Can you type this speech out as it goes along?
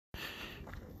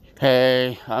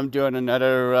Hey, I'm doing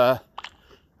another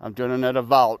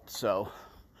vault, so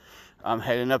I'm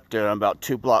heading up there. I'm about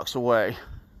 2 blocks away.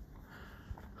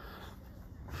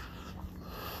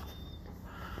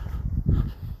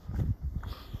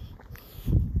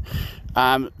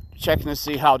 I'm checking to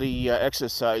see how the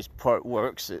exercise part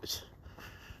works. It's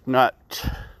not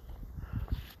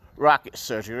rocket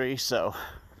surgery, so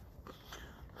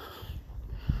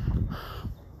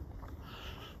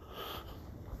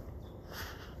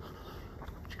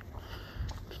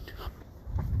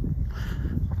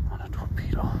on a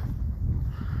torpedo.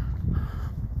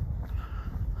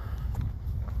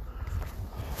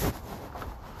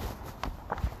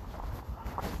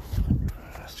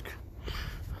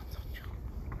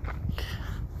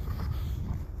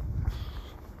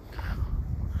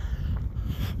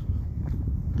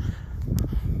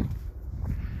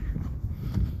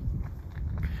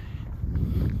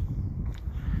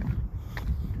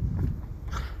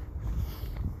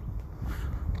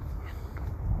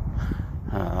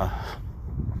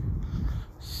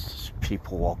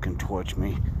 People walking towards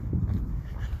me.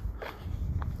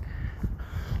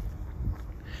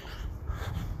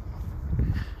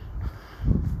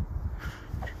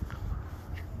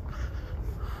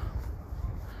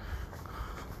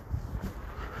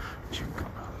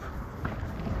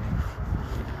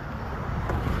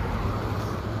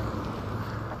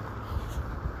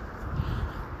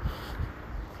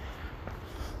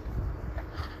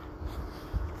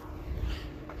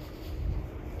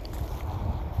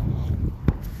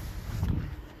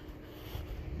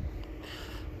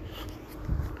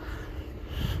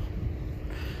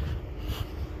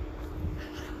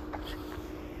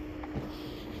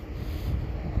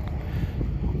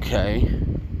 Okay,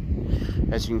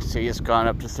 as you can see, it's gone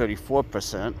up to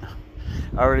 34%.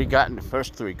 I already gotten the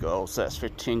first 3 goals. That's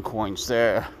 15 coins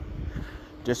there.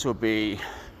 This will be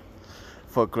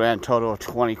for a grand total of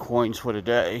 20 coins for the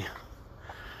day.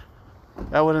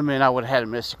 That would have meant I would have had to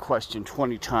miss a question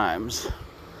 20 times.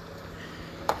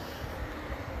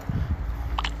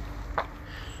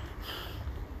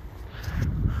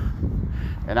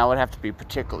 And I would have to be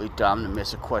particularly dumb to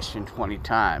miss a question 20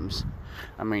 times.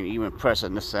 I mean, even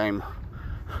pressing the same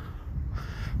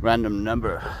random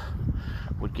number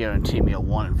would guarantee me a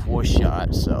 1 in 4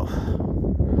 shot, so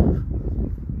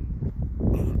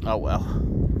oh well.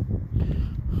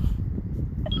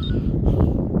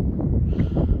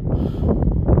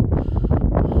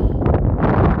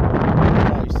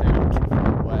 Probably say I'm too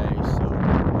far away, so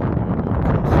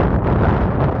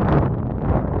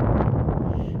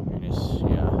and it's,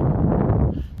 yeah,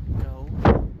 go.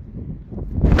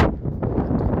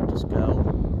 Just go.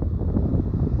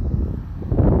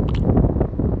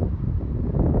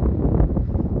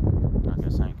 I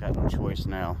guess I ain't got no choice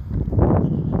now.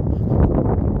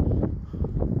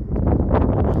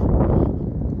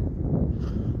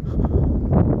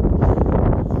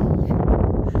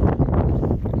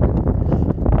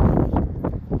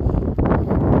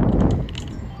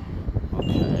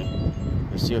 Okay,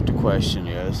 let's see what the question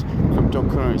is.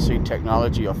 Cryptocurrency,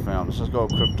 technology, or films? Let's go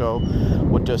with crypto.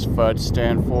 What does FUD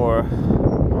stand for?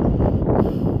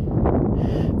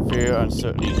 Fear,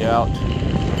 uncertainty, doubt.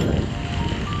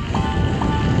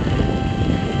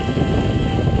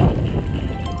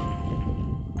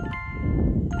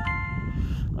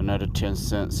 Another 10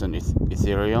 cents in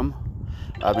Ethereum.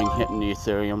 I've been hitting the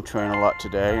Ethereum train a lot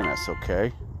today, and that's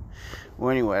okay.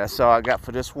 Well, anyway, that's all I got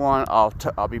for this one. I'll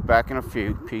be back in a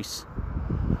few. Peace.